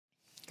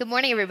Good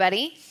morning,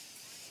 everybody.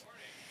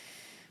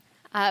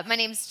 My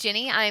name's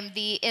Ginny. I'm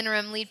the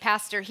interim lead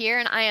pastor here,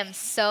 and I am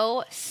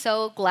so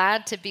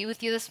glad to be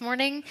with you this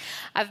morning.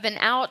 I've been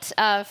out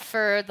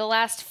for the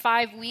last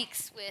 5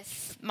 weeks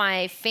with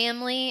my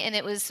family, and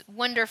it was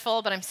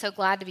wonderful, but I'm so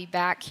glad to be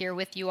back here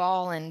with you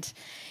all and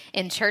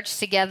in church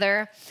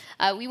together.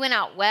 We went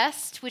out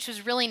west, which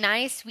was really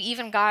nice. We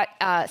even got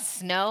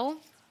snow,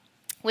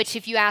 which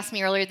if you asked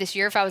me earlier this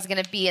year if I was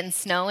going to be in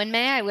snow in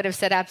May, I would have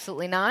said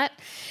absolutely not.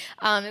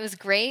 It was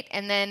great.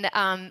 And then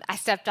I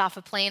stepped off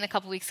a plane a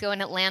couple weeks ago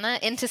in Atlanta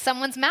into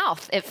someone's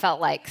mouth, it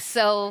felt like.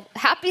 So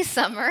happy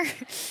summer.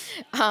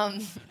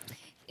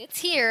 It's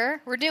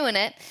here. We're doing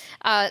it.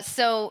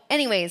 So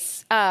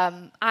anyways,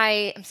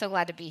 I am so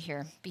glad to be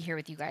here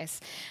with you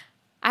guys.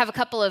 I have a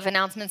couple of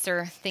announcements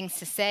or things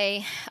to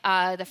say.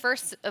 The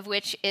first of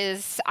which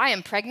is I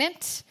am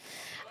pregnant.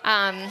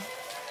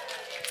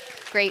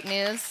 Great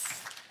news.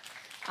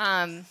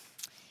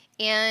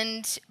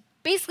 And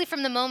basically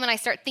from the moment I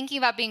start thinking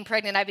about being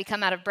pregnant, I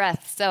become out of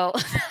breath. So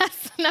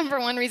that's the number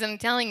one reason I'm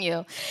telling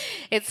you.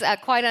 It's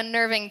quite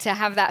unnerving to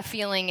have that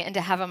feeling and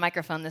to have a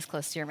microphone this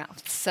close to your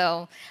mouth.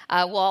 So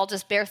we'll all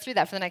just bear through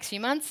that for the next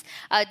few months.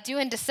 Due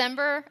in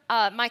December,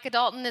 Micah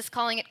Dalton is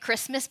calling it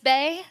Christmas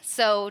Bay.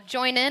 So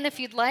join in if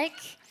you'd like.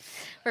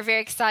 We're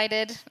very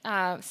excited.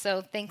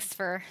 So thanks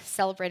for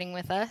celebrating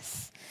with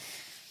us.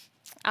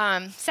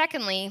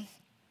 Secondly,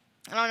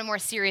 and on a more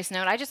serious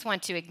note, I just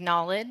want to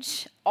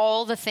acknowledge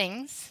all the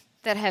things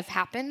that have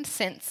happened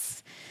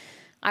since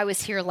I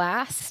was here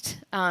last.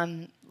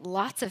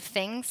 Lots of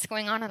things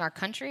going on in our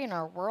country, in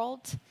our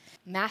world.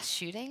 Mass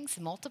shootings,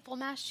 multiple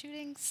mass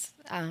shootings.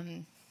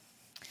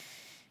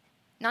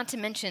 Not to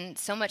mention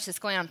so much that's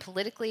going on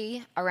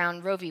politically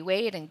around Roe v.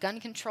 Wade and gun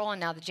control and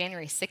now the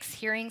January 6th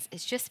hearings.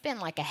 It's just been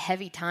like a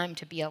heavy time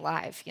to be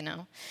alive, you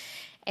know.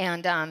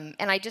 And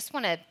I just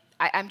want to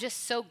I'm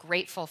just so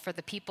grateful for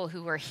the people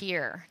who were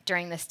here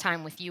during this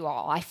time with you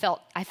all. I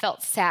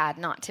felt sad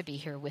not to be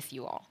here with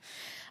you all,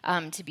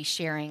 to be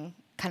sharing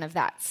kind of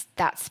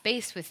that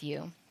space with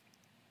you,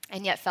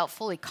 and yet felt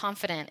fully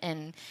confident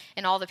in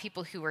all the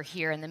people who were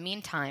here in the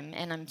meantime,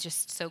 and I'm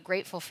just so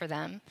grateful for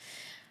them.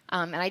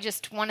 And I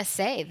just want to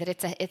say that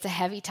it's a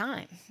heavy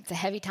time. It's a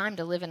heavy time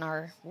to live in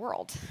our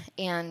world,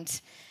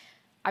 and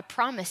I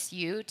promise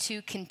you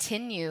to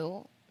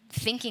continue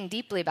thinking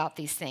deeply about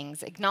these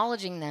things,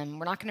 acknowledging them.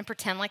 We're not going to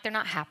pretend like they're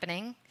not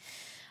happening.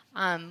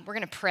 We're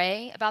going to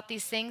pray about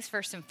these things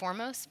first and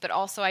foremost, but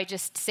also I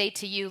just say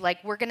to you,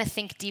 like, we're going to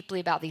think deeply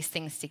about these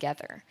things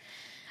together.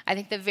 I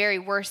think the very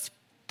worst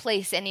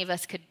place any of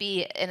us could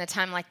be in a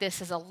time like this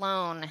is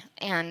alone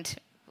and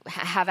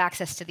have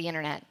access to the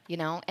internet, you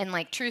know? And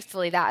like,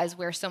 truthfully, that is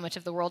where so much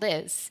of the world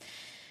is.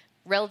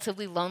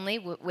 Relatively lonely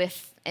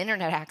with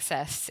internet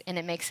access, and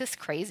it makes us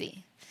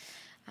crazy,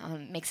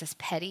 makes us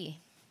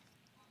petty.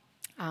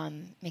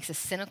 Makes us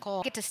cynical.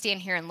 I get to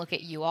stand here and look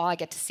at you all. I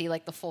get to see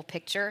like the full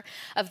picture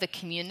of the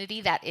community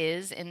that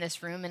is in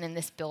this room and in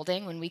this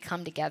building when we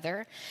come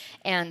together.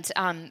 And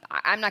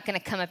I'm not going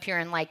to come up here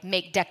and like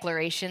make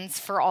declarations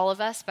for all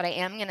of us, but I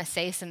am going to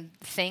say some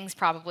things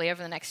probably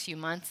over the next few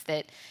months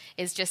that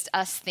is just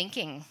us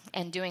thinking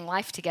and doing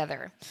life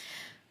together.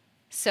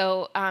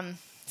 So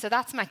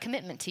that's my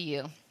commitment to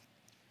you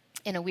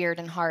in a weird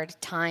and hard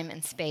time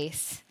and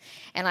space.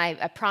 And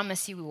I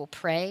promise you we will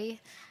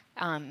pray.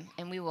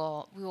 And we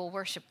will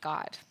worship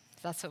God.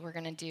 That's what we're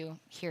going to do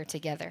here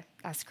together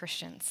as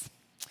Christians.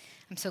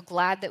 I'm so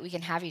glad that we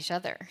can have each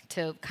other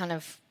to kind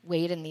of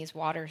wade in these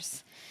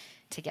waters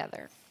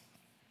together.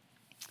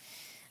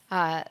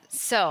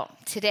 So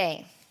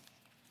today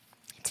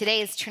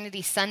is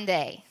Trinity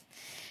Sunday.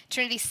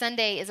 Trinity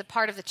Sunday is a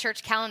part of the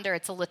church calendar.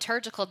 It's a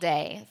liturgical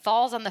day. It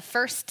falls on the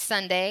first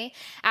Sunday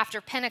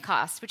after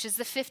Pentecost, which is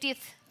the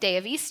 50th day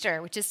of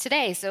Easter, which is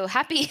today. So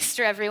happy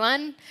Easter,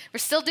 everyone. We're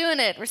still doing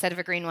it. We're instead of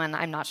a green one,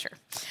 I'm not sure.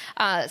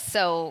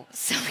 So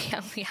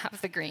we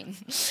have the green.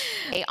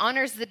 It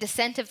honors the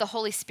descent of the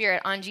Holy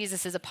Spirit on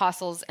Jesus'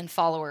 apostles and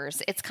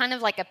followers. It's kind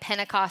of like a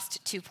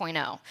Pentecost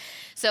 2.0.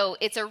 So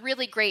it's a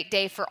really great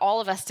day for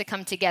all of us to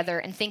come together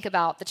and think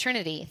about the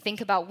Trinity. Think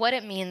about what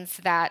it means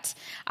that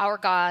our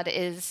God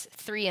is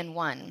 3 in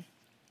 1.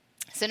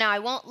 So now I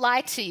won't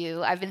lie to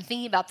you. I've been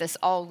thinking about this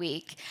all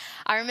week.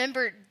 I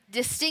remember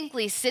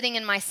distinctly sitting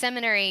in my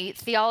seminary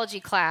theology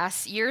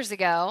class years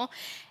ago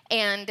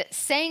and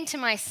saying to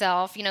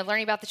myself, you know,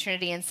 learning about the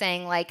Trinity and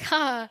saying like,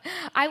 I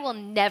will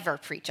never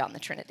preach on the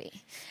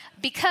Trinity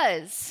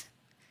because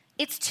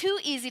it's too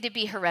easy to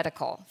be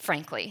heretical,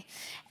 frankly.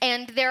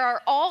 And there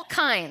are all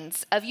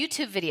kinds of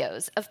YouTube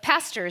videos of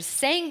pastors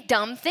saying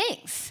dumb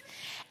things.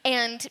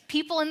 And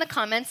people in the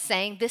comments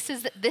saying, this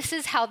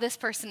is how this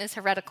person is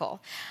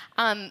heretical.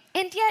 And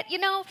yet, you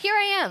know, here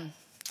I am.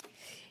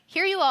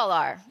 Here you all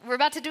are. We're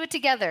about to do it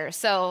together.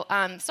 So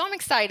I'm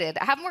excited.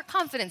 I have more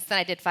confidence than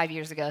I did 5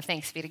 years ago,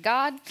 thanks be to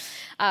God.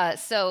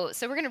 So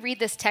we're going to read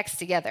this text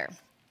together.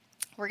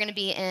 We're going to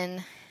be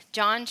in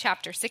John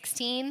chapter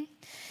 16,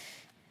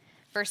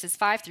 verses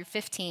 5 through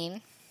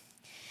 15.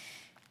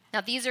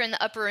 Now, these are in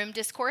the upper room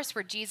discourse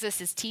where Jesus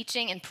is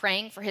teaching and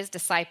praying for his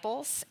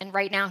disciples. And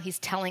right now, he's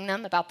telling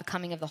them about the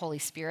coming of the Holy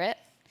Spirit.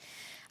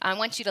 I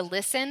want you to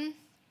listen,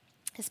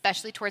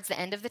 especially towards the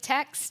end of the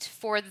text,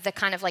 for the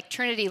kind of like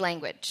Trinity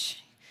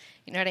language.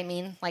 You know what I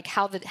mean? Like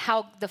how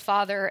the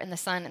Father and the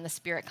Son and the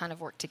Spirit kind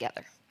of work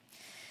together.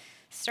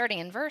 Starting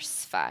in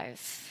verse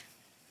 5,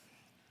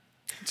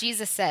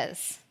 Jesus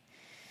says,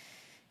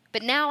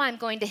 "But now I'm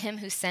going to him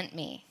who sent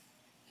me.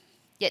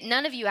 Yet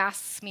none of you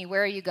asks me,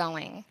 'Where are you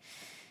going?'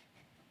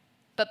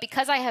 But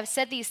because I have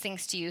said these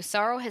things to you,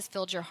 sorrow has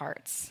filled your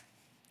hearts.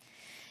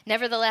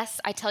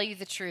 Nevertheless, I tell you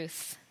the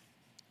truth.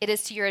 It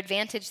is to your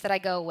advantage that I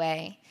go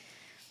away.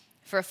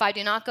 For if I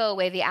do not go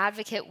away, the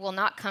advocate will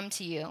not come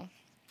to you.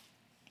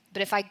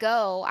 But if I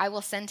go, I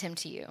will send him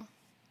to you,"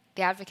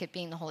 the advocate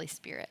being the Holy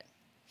Spirit.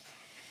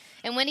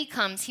 "And when he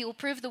comes, he will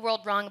prove the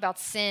world wrong about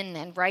sin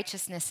and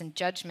righteousness and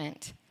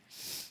judgment.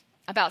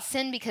 About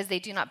sin because they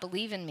do not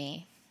believe in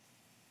me.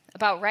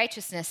 About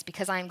righteousness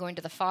because I am going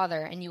to the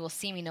Father and you will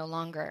see me no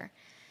longer.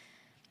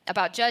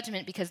 About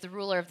judgment because the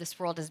ruler of this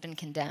world has been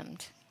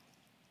condemned."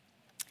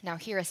 Now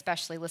here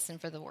especially, listen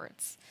for the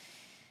words.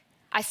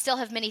 "I still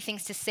have many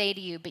things to say to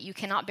you, but you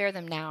cannot bear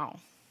them now.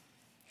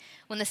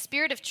 When the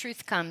Spirit of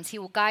truth comes, he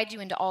will guide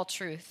you into all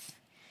truth.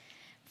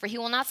 For he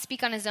will not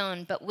speak on his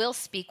own, but will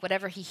speak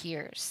whatever he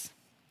hears,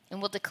 and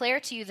will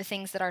declare to you the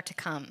things that are to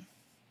come.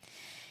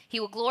 He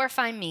will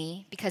glorify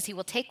me, because he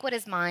will take what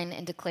is mine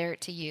and declare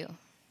it to you.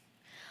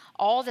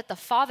 All that the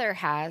Father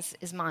has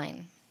is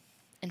mine,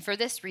 and for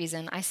this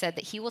reason I said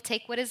that he will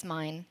take what is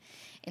mine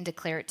and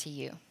declare it to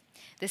you."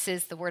 This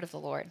is the word of the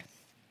Lord.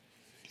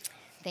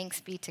 Thanks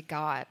be to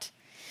God.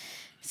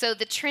 So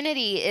the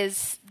Trinity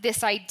is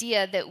this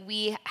idea that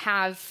we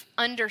have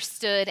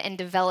understood and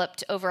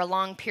developed over a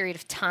long period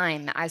of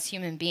time as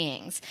human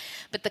beings.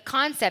 But the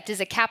concept is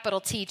a capital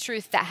T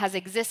truth that has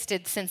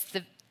existed since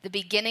the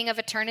beginning of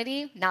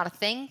eternity, not a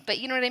thing, but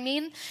you know what I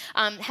mean,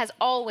 has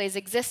always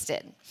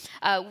existed.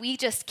 We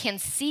just can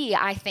see,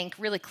 I think,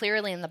 really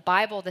clearly in the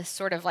Bible, this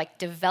sort of like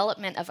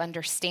development of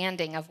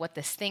understanding of what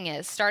this thing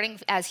is,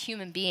 starting as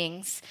human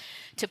beings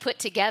to put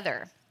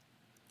together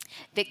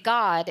that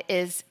God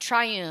is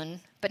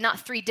triune, but not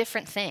three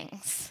different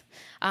things.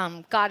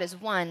 God is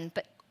one,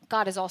 but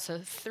God is also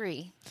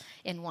three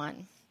in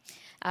one.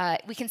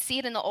 We can see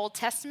it in the Old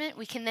Testament.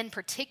 We can then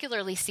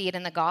particularly see it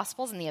in the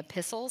Gospels and the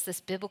epistles,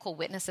 this biblical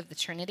witness of the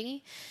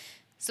Trinity.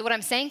 So what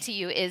I'm saying to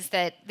you is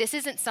that this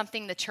isn't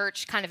something the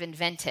church kind of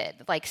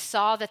invented, like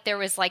saw that there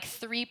was like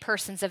three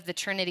persons of the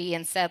Trinity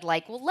and said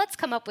like, well, let's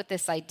come up with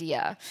this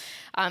idea.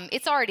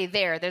 It's already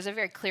there. There's a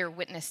very clear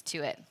witness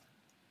to it.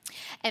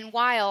 And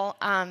while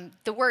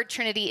the word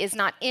Trinity is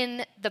not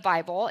in the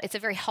Bible, it's a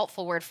very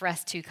helpful word for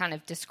us to kind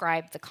of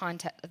describe the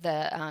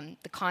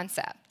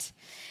concept.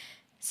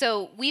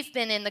 So we've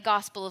been in the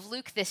Gospel of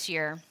Luke this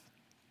year,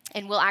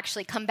 and we'll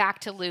actually come back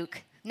to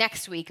Luke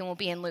next week, and we'll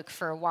be in Luke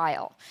for a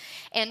while.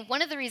 And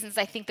one of the reasons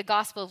I think the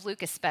Gospel of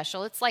Luke is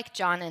special, it's like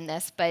John in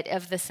this, but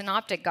of the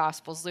synoptic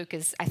Gospels, Luke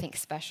is, I think,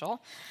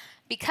 special,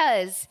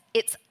 because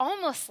it's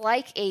almost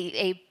like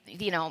a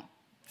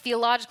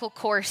theological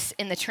course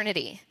in the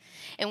Trinity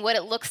and what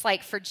it looks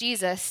like for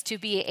Jesus to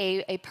be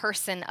a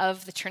person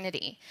of the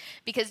Trinity.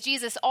 Because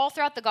Jesus, all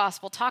throughout the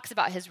gospel, talks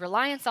about his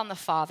reliance on the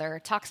Father,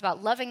 talks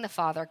about loving the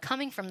Father,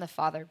 coming from the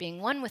Father,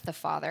 being one with the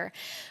Father.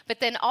 But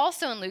then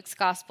also in Luke's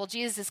gospel,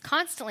 Jesus is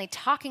constantly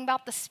talking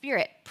about the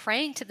Spirit,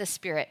 praying to the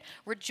Spirit,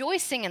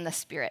 rejoicing in the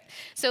Spirit.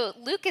 So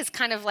Luke is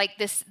kind of like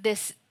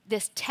this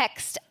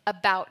text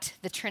about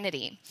the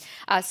Trinity.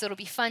 So it'll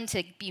be fun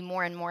to be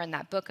more and more in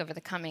that book over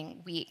the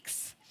coming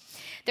weeks.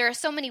 There are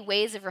so many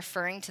ways of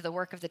referring to the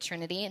work of the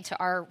Trinity and to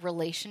our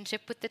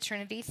relationship with the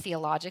Trinity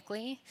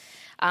theologically.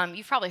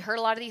 You've probably heard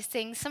a lot of these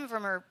things. Some of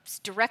them are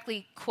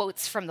directly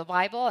quotes from the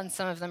Bible, and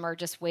some of them are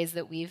just ways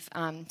that we've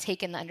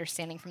taken the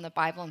understanding from the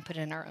Bible and put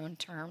it in our own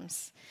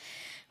terms.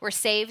 We're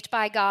saved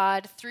by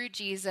God through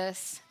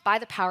Jesus by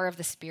the power of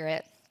the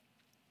Spirit.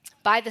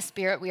 By the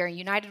Spirit, we are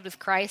united with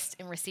Christ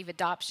and receive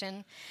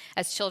adoption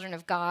as children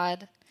of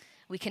God.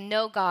 We can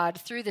know God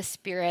through the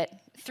Spirit,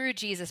 through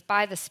Jesus,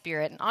 by the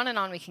Spirit, and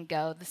on we can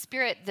go. The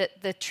Spirit,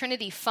 the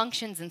Trinity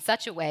functions in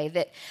such a way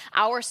that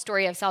our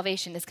story of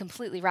salvation is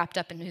completely wrapped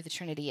up in who the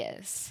Trinity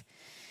is.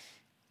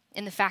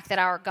 In the fact that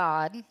our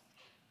God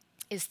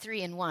is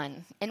three in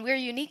one. And we're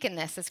unique in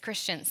this as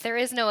Christians. There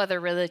is no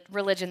other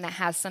religion that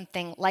has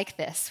something like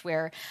this,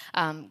 where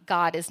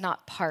God is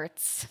not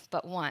parts,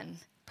 but one,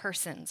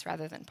 persons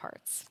rather than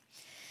parts.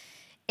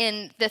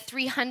 In the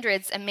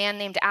 300s, a man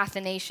named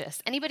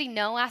Athanasius. Anybody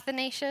know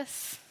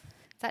Athanasius?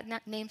 Does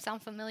that name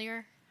sound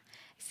familiar?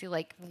 I see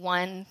like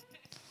one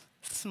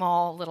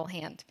small little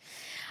hand.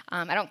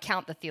 I don't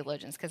count the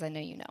theologians because I know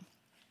you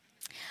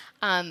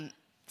know.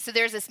 So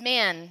there's this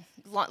man,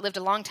 lived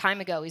a long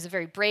time ago. He's a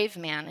very brave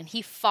man, and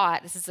he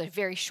fought. This is a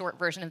very short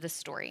version of this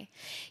story.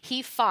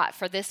 He fought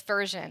for this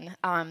version,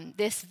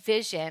 this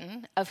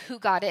vision of who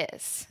God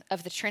is,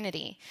 of the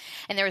Trinity.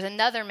 And there was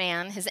another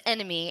man, his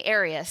enemy,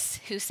 Arius,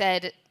 who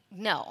said,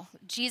 No,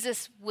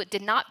 Jesus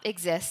did not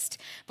exist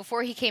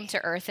before he came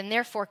to earth and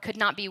therefore could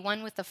not be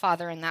one with the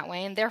Father in that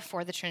way, and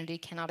therefore the Trinity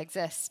cannot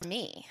exist.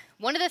 Me.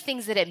 One of the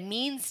things that it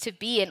means to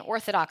be an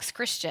Orthodox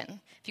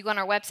Christian, if you go on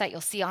our website,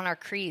 you'll see on our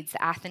creeds,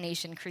 the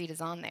Athanasian Creed is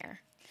on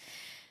there.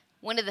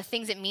 One of the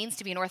things it means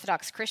to be an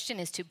Orthodox Christian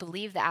is to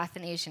believe the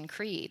Athanasian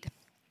Creed.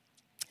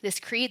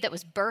 This creed that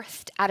was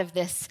birthed out of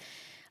this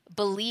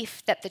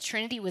belief that the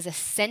Trinity was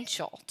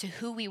essential to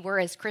who we were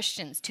as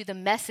Christians, to the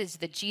message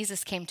that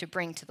Jesus came to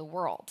bring to the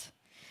world.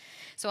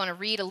 So I want to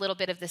read a little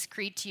bit of this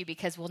creed to you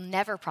because we'll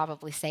never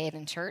probably say it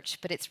in church,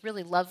 but it's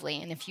really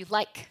lovely. And if you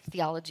like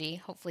theology,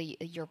 hopefully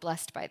you're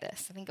blessed by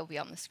this. I think it'll be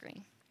on the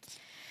screen.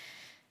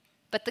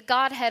 But the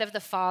Godhead of the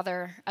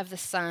Father, of the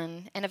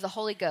Son, and of the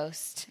Holy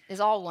Ghost is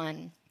all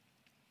one,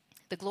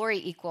 the glory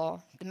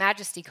equal, the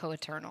majesty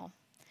co-eternal.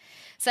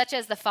 Such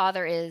as the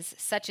Father is,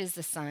 such is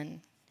the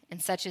Son,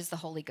 and such is the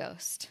Holy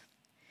Ghost.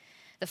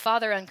 The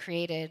Father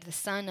uncreated, the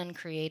Son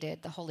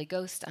uncreated, the Holy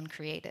Ghost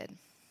uncreated.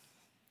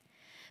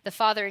 The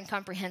Father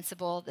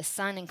incomprehensible, the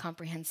Son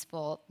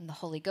incomprehensible, and the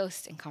Holy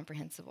Ghost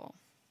incomprehensible.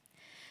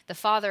 The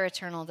Father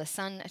eternal, the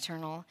Son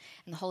eternal,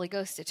 and the Holy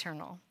Ghost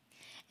eternal.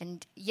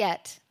 And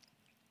yet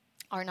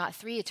are not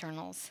three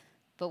eternals,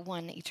 but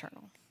one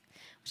eternal.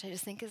 Which I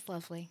just think is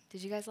lovely.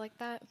 Did you guys like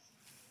that?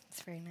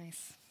 It's very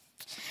nice.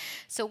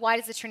 So why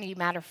does the Trinity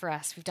matter for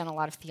us? We've done a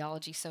lot of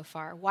theology so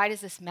far. Why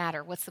does this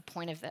matter? What's the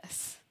point of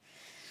this?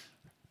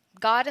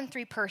 God in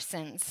three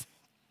persons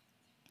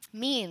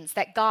means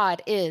that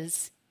God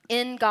is,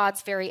 in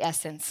God's very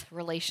essence,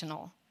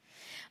 relational.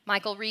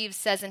 Michael Reeves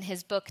says in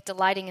his book,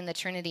 Delighting in the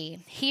Trinity,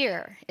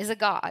 here is a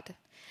God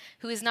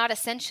who is not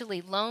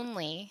essentially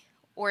lonely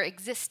or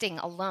existing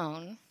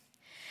alone,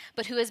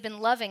 but who has been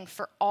loving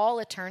for all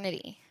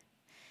eternity,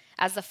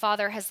 as the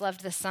Father has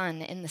loved the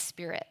Son in the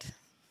Spirit.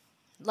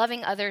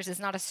 Loving others is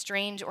not a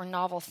strange or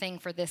novel thing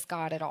for this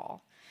God at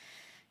all.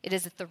 It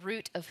is at the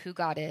root of who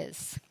God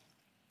is.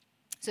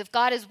 So if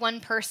God is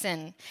one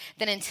person,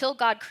 then until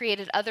God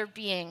created other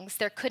beings,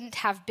 there couldn't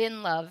have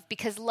been love,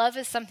 because love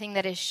is something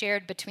that is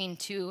shared between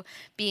two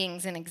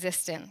beings in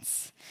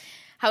existence.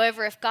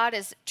 However, if God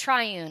is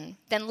triune,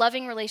 then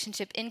loving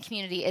relationship in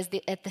community is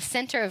at the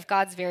center of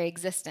God's very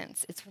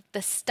existence. It's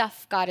the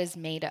stuff God is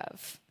made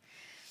of.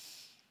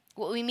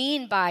 What we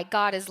mean by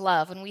God is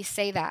love when we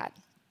say that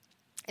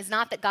is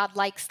not that God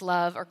likes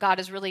love or God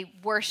is really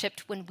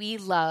worshipped when we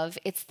love.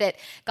 It's that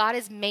God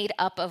is made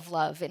up of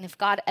love. And if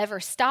God ever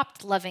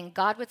stopped loving,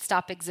 God would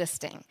stop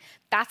existing.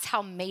 That's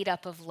how made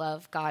up of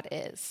love God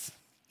is.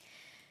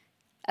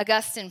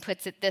 Augustine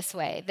puts it this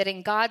way, that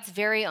in God's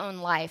very own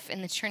life,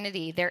 in the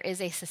Trinity, there is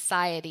a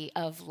society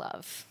of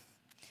love.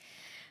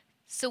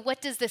 So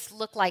what does this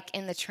look like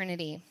in the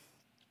Trinity?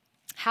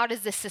 How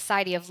does this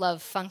society of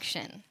love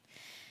function?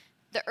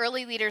 The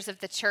early leaders of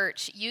the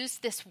church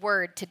used this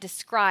word to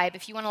describe,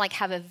 if you want to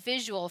have a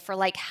visual for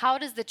how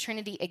does the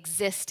Trinity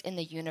exist in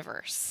the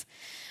universe.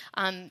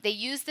 They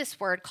used this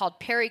word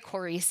called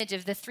perichoresis,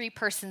 of the three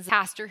persons. The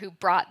pastor who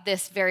brought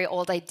this very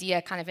old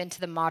idea kind of into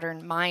the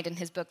modern mind in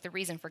his book, The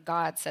Reason for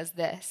God, says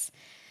this.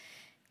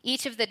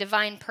 Each of the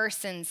divine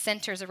persons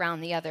centers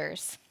around the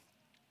others.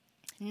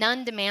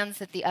 None demands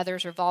that the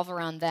others revolve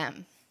around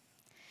them.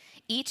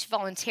 Each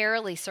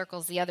voluntarily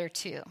circles the other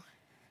too,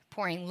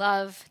 pouring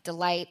love,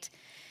 delight,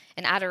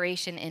 and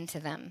adoration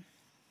into them.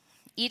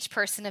 Each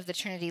person of the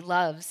Trinity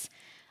loves,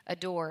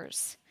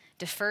 adores,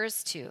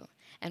 defers to,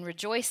 and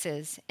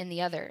rejoices in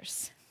the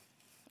others.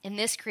 And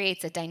this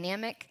creates a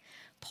dynamic,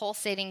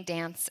 pulsating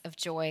dance of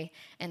joy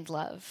and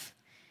love.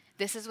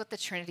 This is what the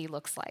Trinity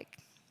looks like.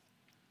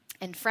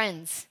 And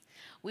friends,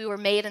 we were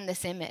made in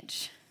this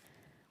image.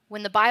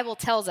 When the Bible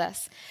tells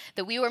us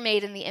that we were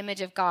made in the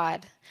image of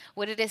God,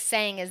 what it is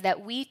saying is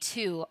that we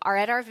too are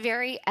at our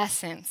very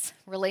essence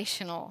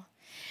relational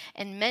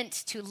and meant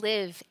to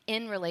live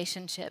in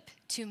relationship,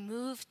 to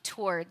move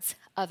towards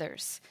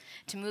others,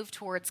 to move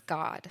towards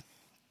God.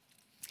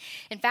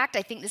 In fact,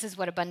 I think this is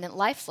what abundant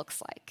life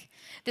looks like.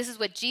 This is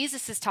what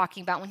Jesus is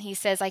talking about when he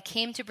says, I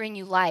came to bring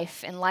you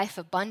life and life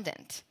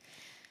abundant.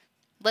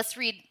 Let's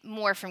read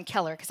more from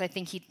Keller, because I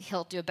think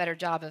he'll do a better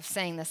job of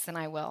saying this than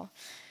I will.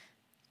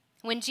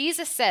 When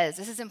Jesus says,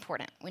 this is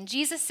important, when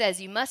Jesus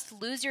says you must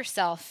lose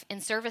yourself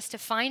in service to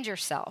find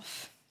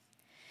yourself,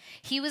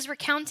 he was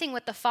recounting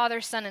what the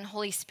Father, Son, and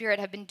Holy Spirit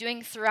have been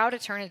doing throughout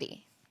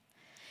eternity.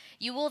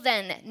 You will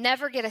then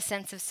never get a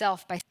sense of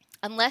self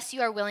unless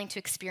you are willing to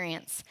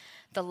experience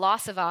the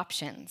loss of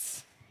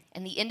options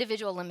and the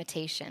individual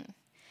limitation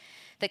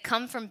that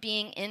come from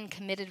being in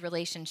committed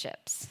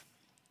relationships.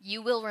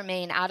 You will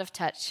remain out of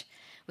touch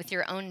with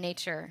your own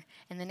nature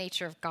and the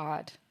nature of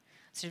God.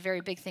 It's a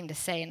very big thing to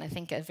say, and I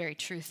think a very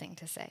true thing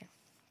to say.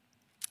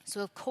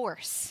 So, of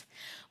course,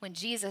 when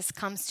Jesus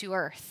comes to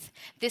earth,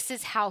 this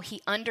is how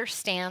he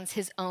understands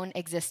his own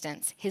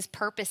existence, his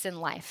purpose in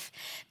life.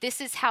 This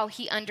is how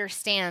he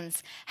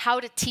understands how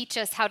to teach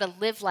us how to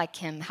live like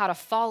him, how to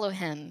follow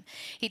him.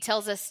 He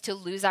tells us to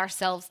lose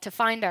ourselves to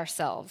find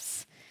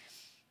ourselves.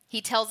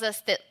 He tells us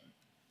that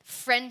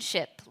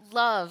Friendship,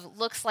 love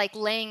looks like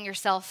laying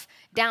yourself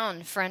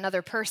down for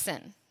another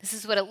person. This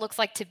is what it looks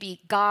like to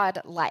be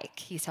God-like,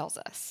 he tells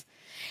us.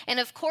 And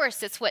of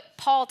course, it's what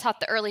Paul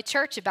taught the early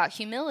church about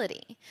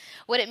humility,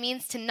 what it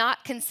means to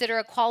not consider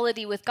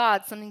equality with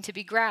God something to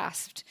be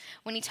grasped.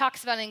 When he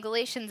talks about in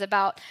Galatians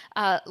about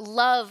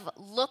love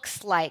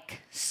looks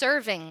like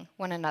serving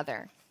one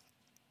another.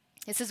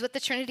 This is what the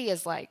Trinity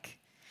is like.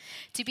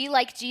 To be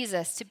like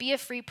Jesus, to be a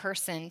free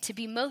person, to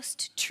be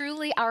most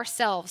truly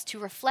ourselves, to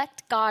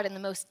reflect God in the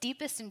most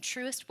deepest and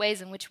truest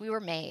ways in which we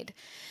were made,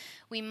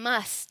 we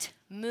must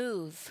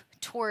move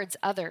towards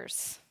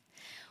others.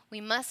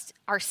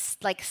 Our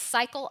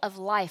cycle of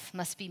life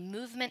must be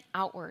movement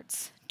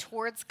outwards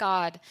towards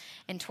God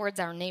and towards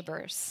our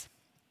neighbors.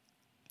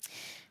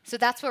 So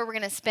that's where we're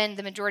going to spend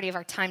the majority of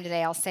our time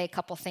today. I'll say a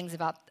couple things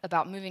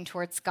about moving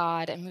towards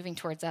God and moving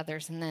towards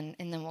others, and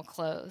then we'll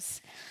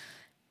close.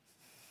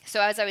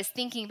 So as I was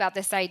thinking about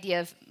this idea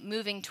of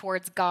moving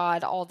towards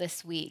God all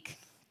this week,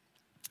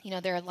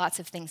 there are lots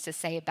of things to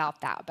say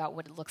about that, about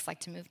what it looks like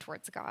to move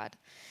towards God.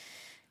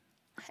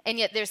 And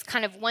yet there's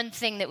kind of one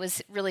thing that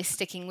was really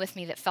sticking with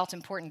me that felt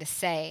important to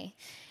say,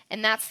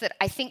 and that's that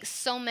I think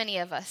so many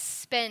of us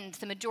spend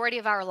the majority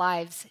of our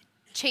lives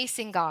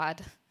chasing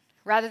God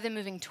rather than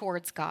moving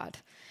towards God,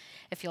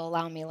 if you'll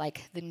allow me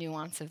the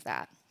nuance of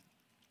that.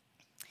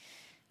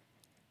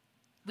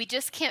 We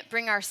just can't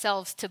bring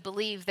ourselves to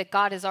believe that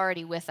God is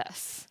already with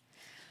us,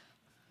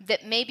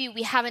 that maybe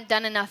we haven't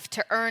done enough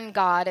to earn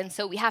God, and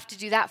so we have to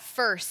do that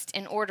first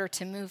in order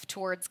to move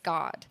towards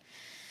God.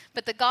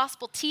 But the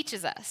gospel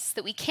teaches us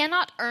that we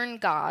cannot earn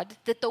God,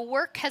 that the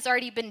work has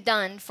already been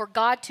done for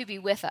God to be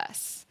with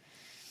us,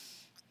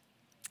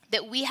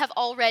 that we have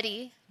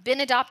already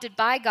been adopted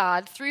by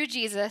God through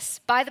Jesus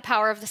by the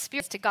power of the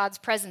Spirit to God's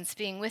presence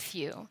being with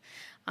you.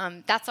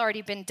 That's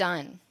already been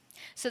done.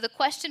 So the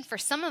question for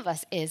some of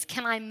us is,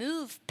 can I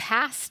move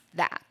past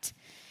that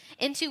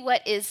into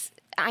what is,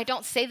 I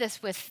don't say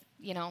this with,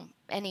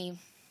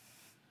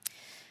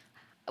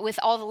 with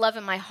all the love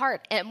in my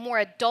heart, a more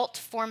adult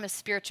form of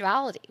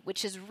spirituality,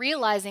 which is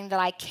realizing that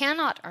I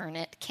cannot earn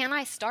it. Can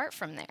I start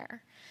from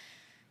there?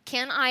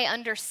 Can I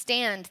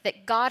understand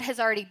that God has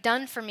already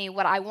done for me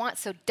what I want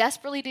so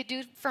desperately to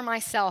do for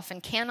myself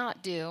and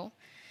cannot do,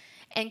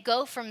 and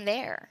go from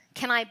there?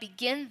 Can I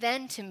begin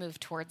then to move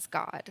towards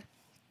God?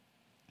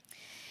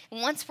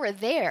 And once we're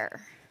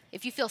there,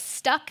 if you feel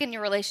stuck in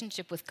your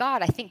relationship with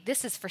God, I think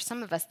this is for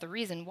some of us the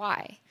reason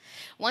why.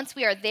 Once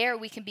we are there,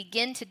 we can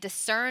begin to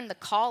discern the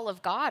call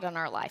of God on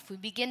our life. We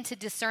begin to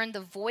discern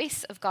the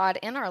voice of God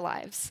in our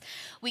lives.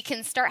 We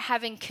can start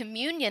having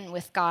communion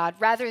with God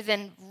rather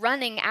than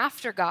running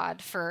after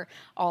God for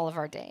all of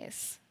our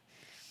days.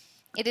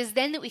 It is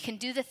then that we can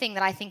do the thing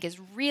that I think is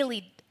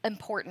really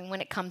important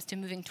when it comes to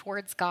moving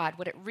towards God,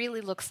 what it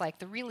really looks like,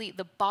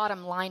 the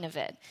bottom line of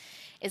it,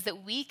 is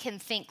that we can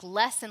think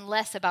less and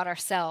less about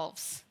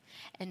ourselves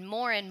and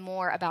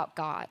more about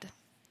God.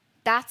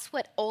 That's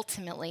what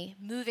ultimately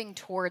moving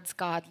towards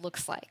God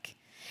looks like.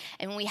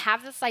 And when we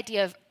have this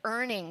idea of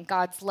earning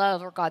God's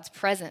love or God's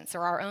presence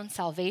or our own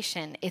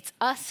salvation, it's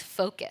us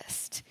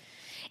focused.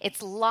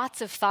 It's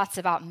lots of thoughts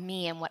about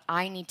me and what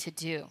I need to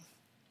do,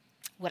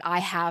 what I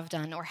have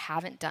done or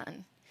haven't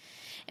done.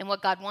 And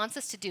what God wants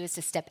us to do is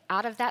to step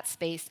out of that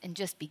space and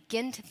just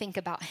begin to think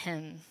about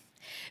Him,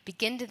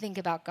 begin to think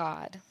about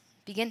God.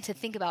 Begin to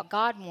think about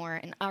God more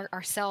and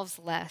ourselves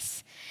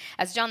less.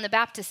 As John the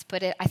Baptist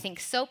put it, I think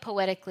so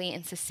poetically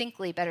and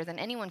succinctly, better than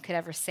anyone could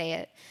ever say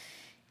it,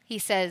 he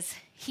says,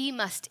 "He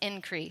must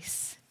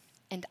increase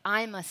and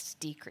I must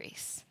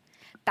decrease."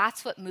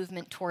 That's what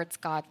movement towards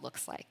God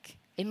looks like.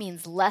 It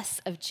means less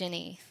of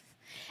Ginny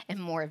and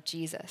more of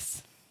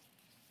Jesus.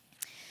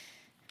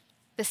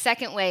 The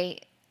second way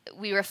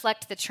we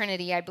reflect the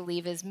Trinity, I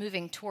believe, is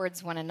moving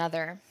towards one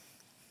another.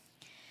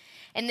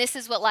 And this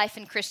is what life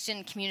in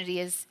Christian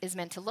community is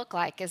meant to look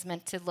like, is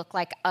meant to look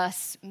like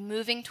us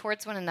moving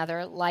towards one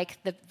another like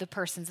the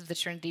persons of the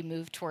Trinity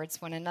move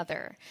towards one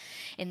another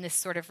in this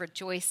sort of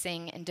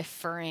rejoicing and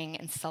deferring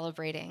and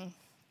celebrating.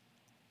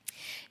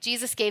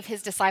 Jesus gave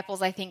his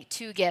disciples, I think,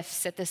 2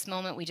 gifts at this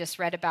moment we just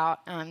read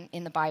about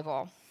in the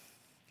Bible,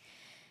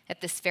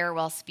 at this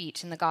farewell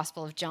speech in the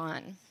Gospel of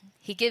John.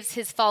 He gives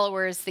his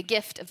followers the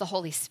gift of the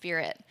Holy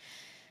Spirit.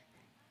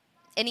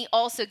 And he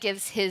also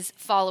gives his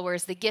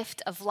followers the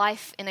gift of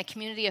life in a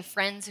community of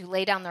friends who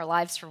lay down their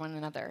lives for one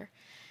another,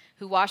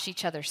 who wash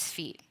each other's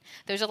feet.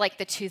 Those are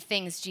the 2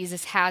 things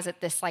Jesus has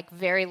at this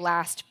very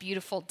last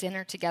beautiful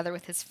dinner together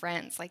with his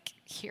friends.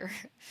 Here,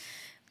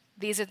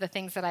 these are the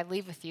things that I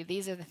leave with you.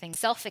 These are the things.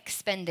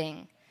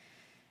 Self-expending,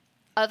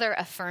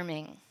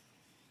 other-affirming,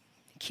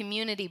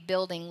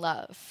 community-building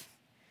love.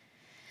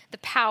 The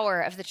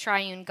power of the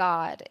triune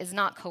God is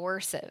not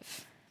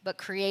coercive, but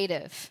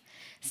creative,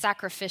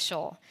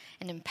 sacrificial,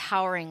 and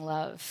empowering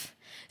love.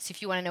 So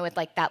if you want to know what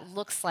that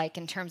looks like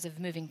in terms of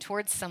moving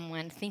towards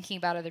someone, thinking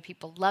about other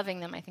people, loving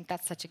them, I think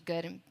that's such a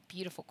good and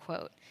beautiful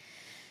quote.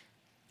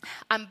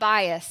 I'm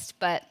biased,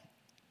 but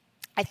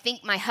I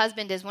think my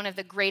husband is one of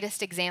the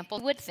greatest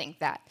examples. I would think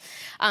that.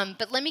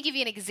 But let me give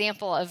you an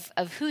example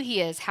of who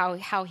he is,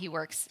 how he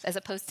works, as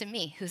opposed to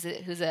me, who's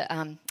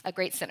a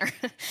great sinner.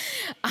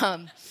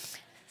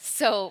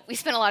 So we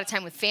spent a lot of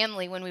time with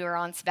family when we were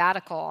on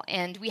sabbatical,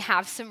 and we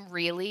have some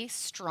really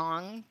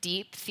strong,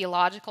 deep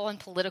theological and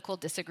political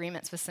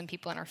disagreements with some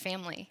people in our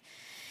family.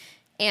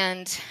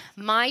 And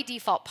my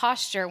default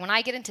posture when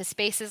I get into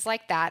spaces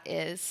like that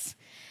is,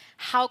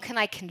 how can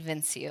I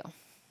convince you?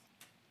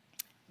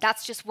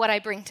 That's just what I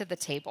bring to the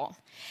table.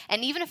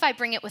 And even if I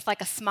bring it with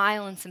like a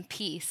smile and some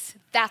peace,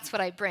 that's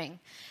what I bring.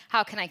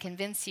 How can I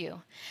convince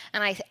you?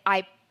 And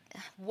I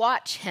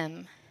watch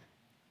him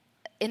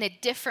in a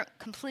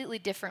completely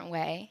different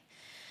way,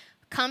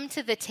 come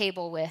to the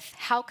table with,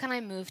 how can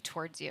I move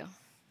towards you?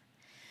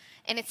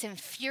 And it's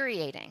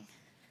infuriating.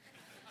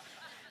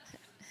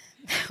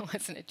 That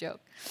wasn't a joke.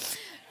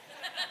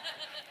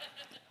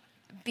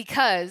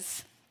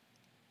 Because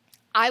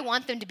I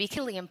want them to be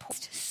killing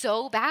important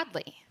so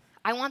badly.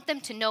 I want them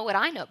to know what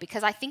I know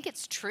because I think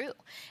it's true,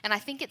 and I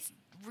think it's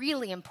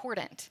really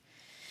important.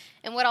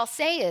 And what I'll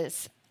say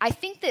is, I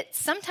think that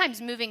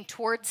sometimes moving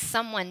towards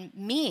someone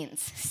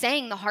means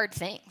saying the hard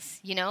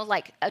things,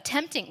 like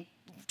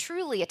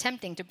truly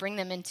attempting to bring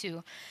them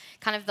into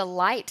kind of the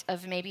light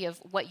of maybe of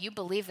what you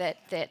believe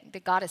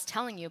that God is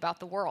telling you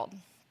about the world.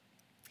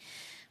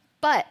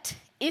 But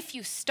if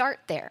you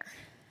start there,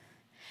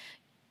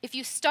 if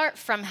you start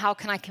from how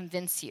can I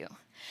convince you,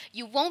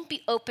 you won't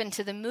be open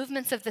to the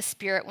movements of the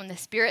Spirit when the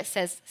Spirit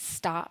says,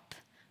 stop,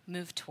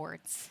 move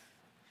towards.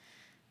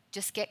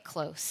 Just get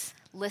close,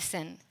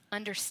 listen,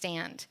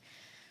 understand.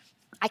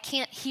 I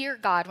can't hear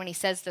God when he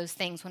says those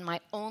things when my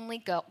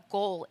only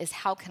goal is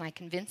how can I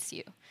convince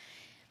you.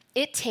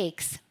 It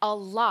takes a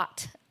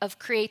lot of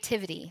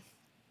creativity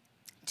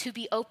to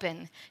be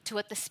open to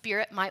what the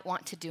Spirit might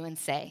want to do and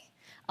say.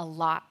 A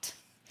lot.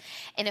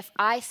 And if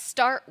I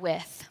start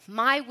with,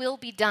 my will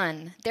be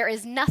done, there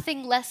is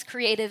nothing less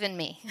creative in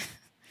me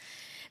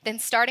than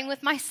starting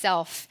with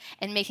myself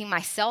and making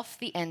myself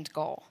the end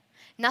goal.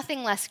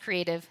 Nothing less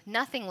creative,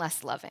 nothing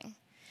less loving.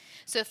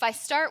 So if I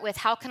start with,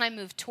 how can I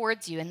move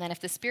towards you? And then if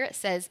the Spirit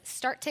says,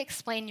 start to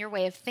explain your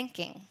way of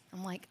thinking,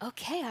 I'm like,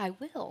 okay, I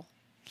will.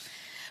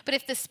 But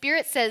if the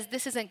Spirit says,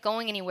 this isn't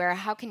going anywhere,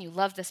 how can you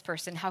love this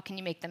person? How can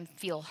you make them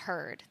feel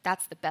heard?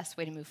 That's the best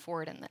way to move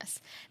forward in this.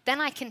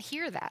 Then I can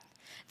hear that.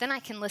 Then I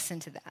can listen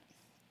to that.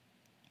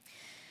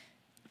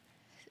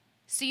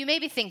 So you may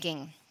be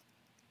thinking,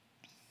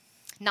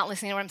 not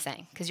listening to what I'm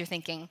saying, because you're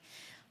thinking,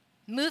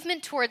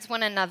 movement towards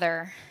one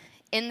another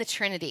in the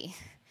Trinity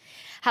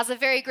has a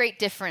very great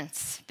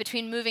difference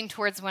between moving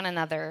towards one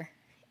another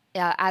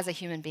as a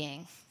human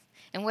being.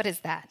 And what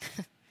is that?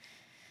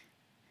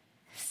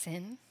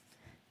 Sin,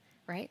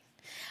 right?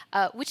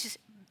 Which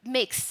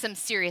makes some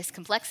serious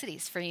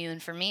complexities for you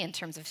and for me in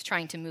terms of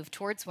trying to move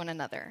towards one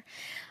another.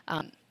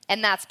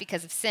 And that's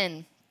because of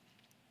sin.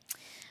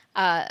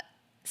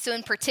 So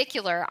in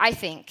particular, I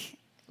think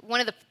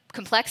one of the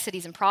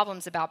complexities and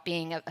problems about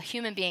being a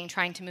human being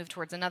trying to move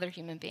towards another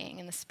human being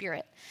in the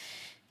Spirit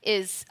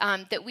is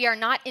that we are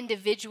not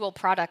individual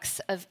products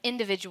of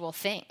individual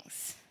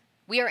things.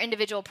 We are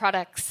individual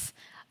products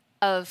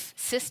of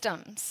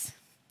systems,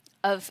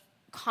 of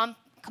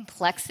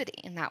complexity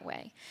in that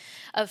way,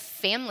 of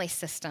family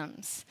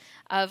systems,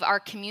 of our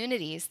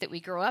communities that we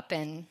grow up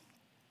in,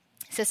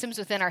 systems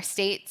within our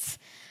states,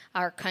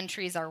 our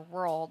countries, our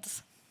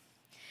worlds.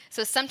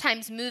 So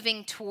sometimes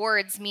moving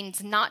towards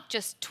means not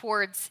just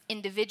towards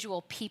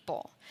individual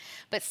people,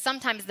 but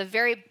sometimes the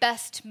very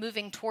best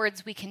moving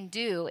towards we can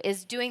do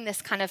is doing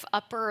this kind of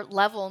upper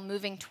level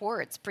moving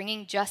towards,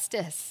 bringing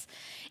justice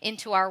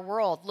into our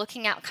world,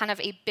 looking at kind of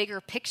a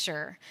bigger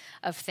picture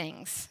of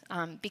things.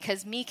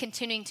 Because me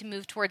continuing to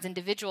move towards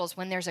individuals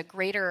when there's a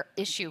greater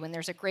issue, when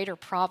there's a greater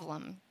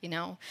problem,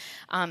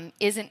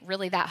 isn't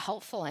really that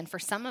helpful. And for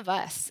some of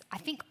us, I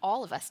think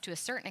all of us to a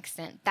certain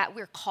extent, that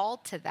we're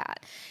called to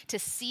that, to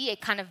see a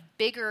kind of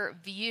bigger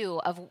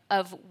view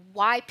of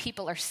why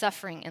people are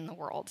suffering in the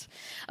world,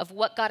 of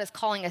what God is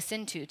calling us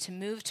into to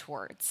move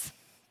towards.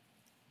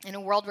 In a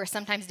world where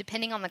sometimes,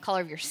 depending on the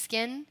color of your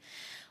skin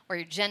or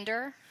your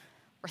gender,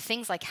 or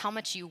things like how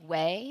much you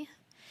weigh,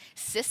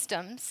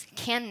 systems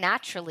can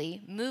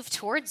naturally move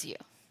towards you.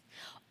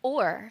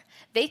 Or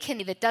they can,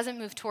 if it doesn't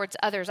move towards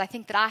others, I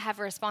think that I have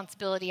a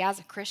responsibility as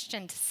a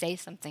Christian to say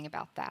something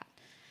about that,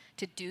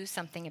 to do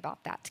something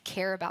about that, to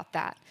care about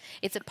that.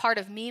 It's a part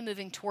of me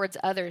moving towards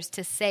others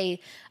to say,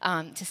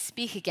 to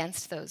speak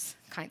against those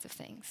kinds of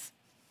things.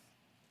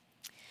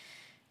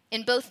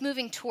 In both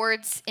moving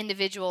towards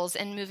individuals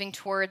and moving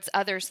towards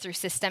others through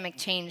systemic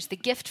change, the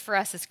gift for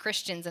us as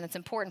Christians, and it's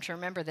important to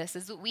remember this,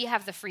 is that we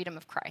have the freedom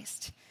of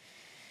Christ.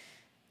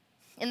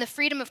 In the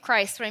freedom of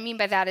Christ, what I mean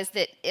by that is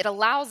that it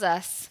allows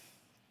us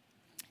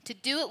to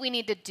do what we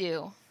need to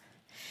do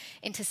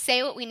and to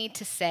say what we need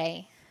to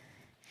say.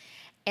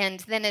 And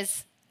then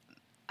as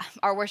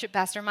our worship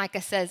pastor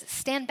Micah says,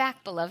 stand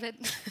back, beloved.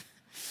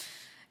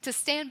 To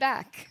stand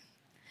back,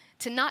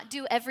 to not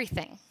do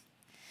everything.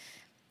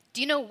 Do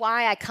you know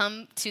why I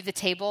come to the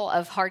table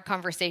of hard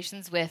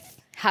conversations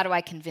with How do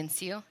I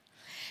convince you?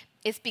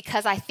 It's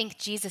because I think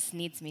Jesus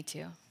needs me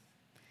to.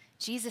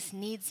 Jesus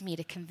needs me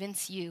to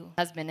convince you,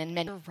 husband and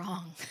men, you're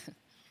wrong.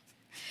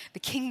 The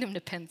kingdom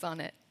depends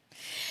on it.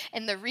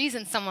 And the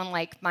reason someone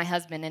like my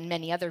husband and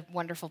many other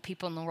wonderful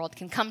people in the world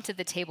can come to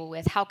the table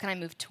with, how can I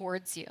move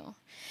towards you,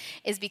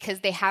 is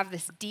because they have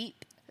this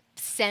deep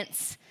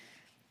sense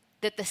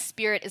that the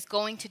Spirit is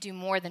going to do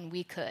more than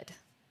we could,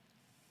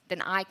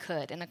 than I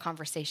could in a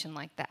conversation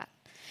like that.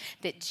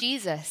 That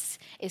Jesus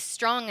is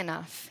strong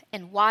enough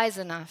and wise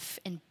enough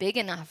and big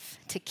enough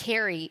to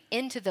carry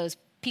into those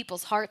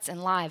people's hearts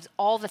and lives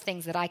all the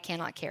things that I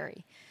cannot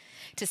carry,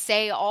 to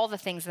say all the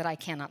things that I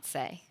cannot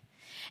say.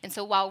 And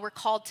so while we're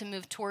called to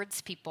move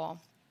towards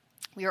people,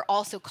 we are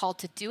also called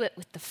to do it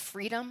with the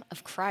freedom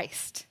of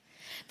Christ,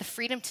 the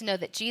freedom to know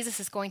that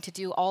Jesus is going to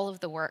do all of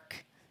the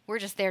work. We're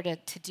just there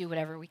to do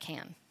whatever we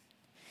can.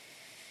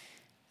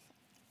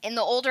 And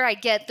the older I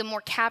get, the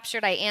more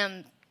captured I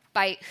am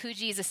by who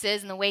Jesus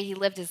is and the way he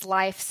lived his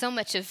life. So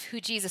much of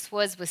who Jesus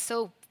was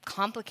so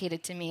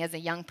complicated to me as a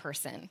young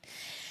person.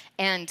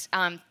 And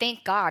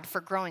thank God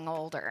for growing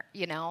older,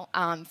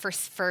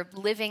 for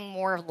living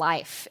more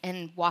life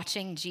and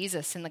watching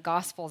Jesus in the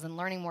Gospels and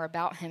learning more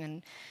about him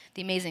and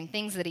the amazing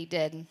things that he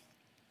did.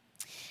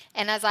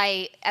 And as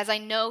I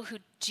know who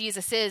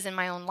Jesus is in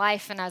my own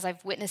life and as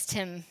I've witnessed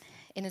him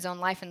in his own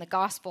life in the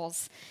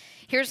Gospels,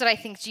 here's what I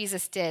think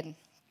Jesus did.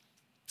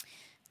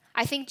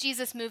 I think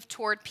Jesus moved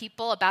toward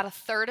people about a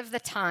third of the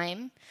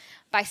time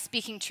by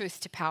speaking truth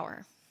to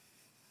power.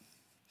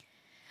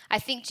 I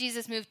think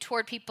Jesus moved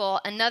toward people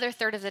another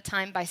third of the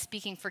time by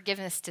speaking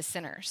forgiveness to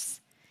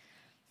sinners.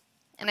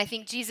 And I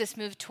think Jesus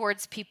moved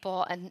towards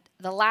people and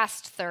the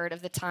last third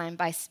of the time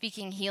by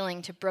speaking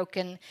healing to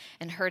broken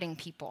and hurting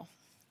people.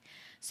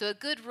 So a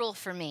good rule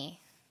for me,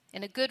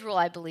 and a good rule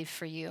I believe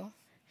for you,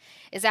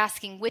 is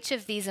asking, which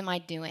of these am I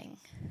doing?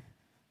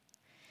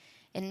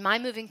 In my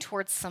moving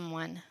towards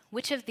someone,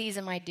 which of these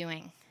am I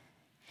doing?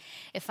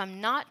 If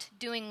I'm not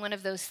doing one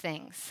of those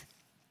things,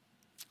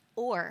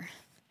 or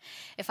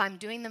if I'm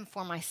doing them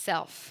for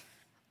myself,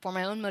 for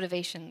my own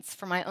motivations,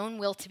 for my own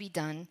will to be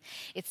done,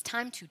 it's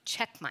time to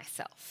check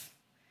myself.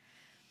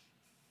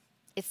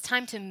 It's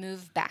time to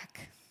move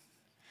back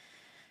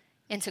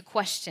and to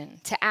question,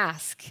 to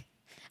ask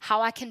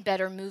how I can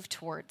better move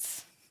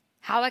towards,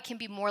 how I can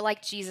be more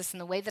like Jesus in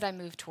the way that I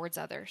move towards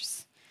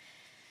others.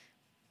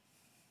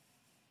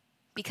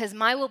 Because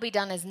my will be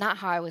done is not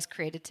how I was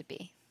created to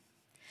be.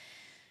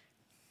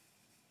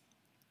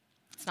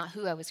 It's not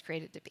who I was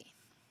created to be.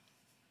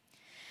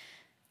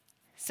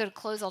 So to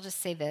close, I'll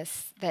just say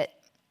this, that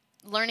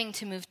learning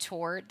to move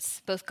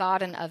towards both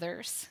God and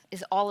others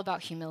is all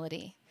about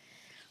humility.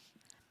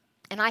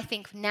 And I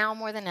think now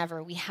more than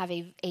ever, we have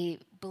a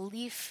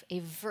belief,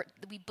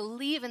 we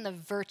believe in the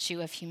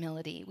virtue of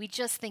humility. We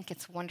just think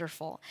it's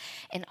wonderful.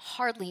 And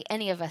hardly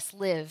any of us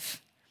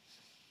live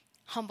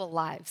humble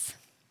lives.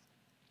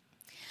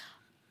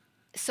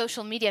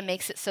 Social media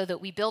makes it so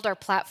that we build our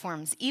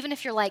platforms, even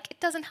if you're like, it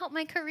doesn't help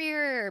my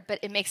career, but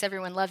it makes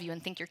everyone love you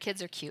and think your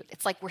kids are cute.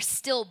 It's like we're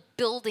still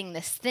building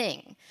this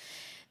thing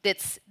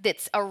that's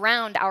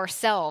around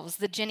ourselves,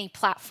 the Jenny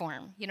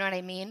platform. You know what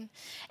I mean?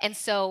 And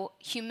so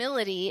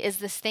humility is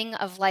this thing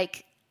of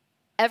like,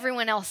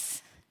 everyone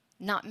else,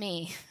 not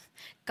me.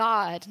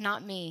 God,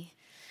 not me.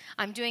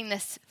 I'm doing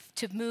this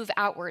to move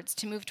outwards,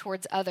 to move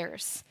towards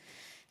others.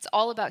 It's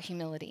all about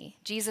humility.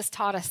 Jesus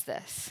taught us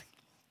this.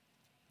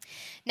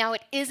 Now,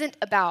 it isn't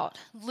about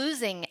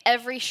losing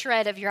every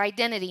shred of your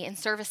identity in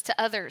service to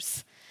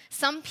others.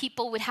 Some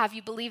people would have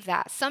you believe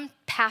that. Some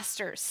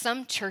pastors,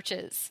 some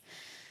churches,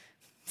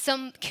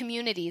 some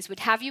communities would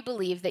have you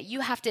believe that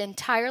you have to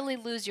entirely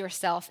lose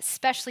yourself,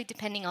 especially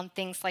depending on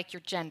things like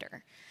your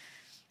gender,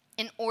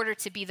 in order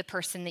to be the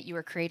person that you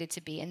were created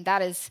to be. And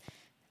that is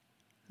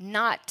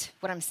not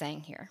what I'm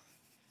saying here.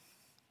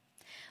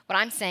 What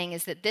I'm saying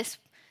is that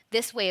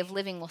this way of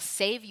living will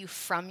save you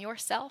from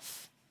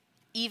yourself,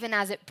 even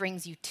as it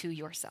brings you to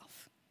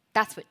yourself.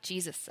 That's what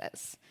Jesus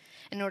says.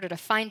 In order to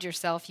find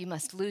yourself, you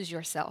must lose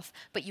yourself,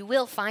 but you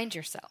will find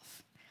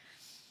yourself.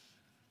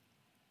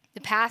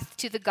 The path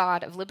to the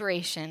God of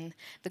liberation,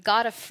 the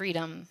God of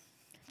freedom,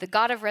 the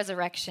God of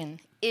resurrection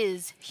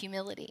is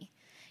humility,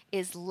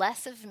 is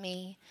less of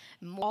me,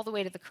 all the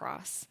way to the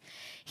cross.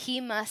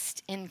 He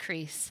must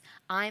increase,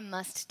 I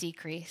must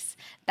decrease.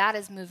 That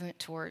is movement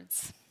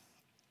towards.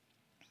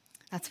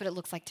 That's what it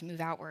looks like to move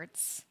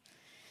outwards.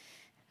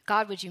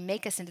 God, would you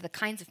make us into the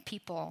kinds of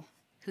people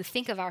who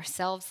think of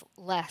ourselves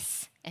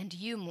less and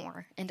you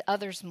more and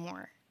others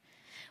more?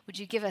 Would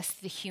you give us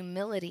the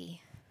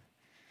humility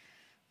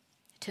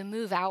to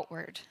move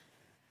outward?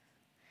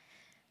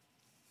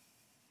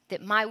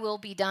 That my will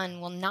be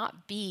done will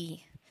not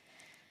be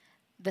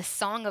the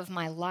song of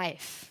my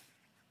life,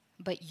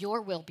 but your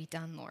will be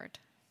done, Lord.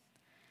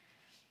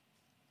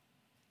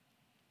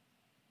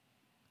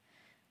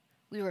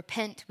 We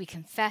repent, we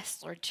confess,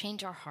 Lord,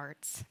 change our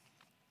hearts,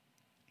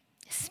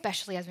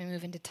 especially as we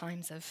move into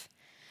times of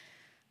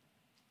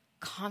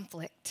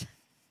conflict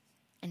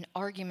and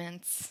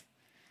arguments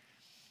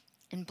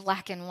and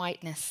black and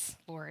whiteness,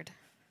 Lord.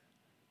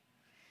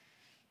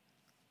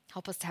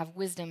 Help us to have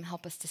wisdom,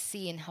 help us to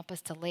see, and help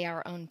us to lay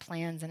our own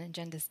plans and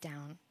agendas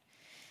down.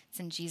 It's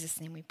in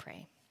Jesus' name we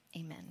pray.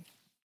 Amen.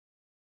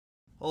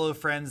 Hello,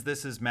 friends.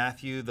 This is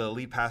Matthew, the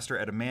lead pastor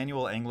at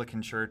Emmanuel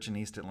Anglican Church in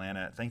East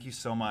Atlanta. Thank you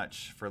so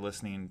much for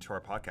listening to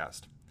our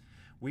podcast.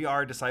 We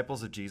are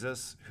disciples of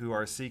Jesus who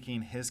are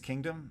seeking his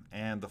kingdom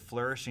and the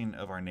flourishing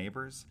of our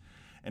neighbors.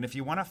 And if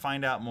you want to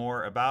find out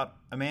more about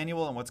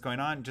Emmanuel and what's going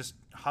on, just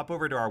hop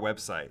over to our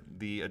website.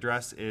 The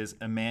address is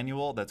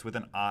Emmanuel, that's with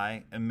an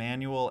I,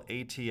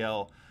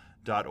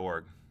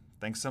 emmanuelatl.org.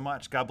 Thanks so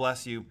much. God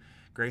bless you.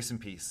 Grace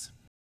and peace.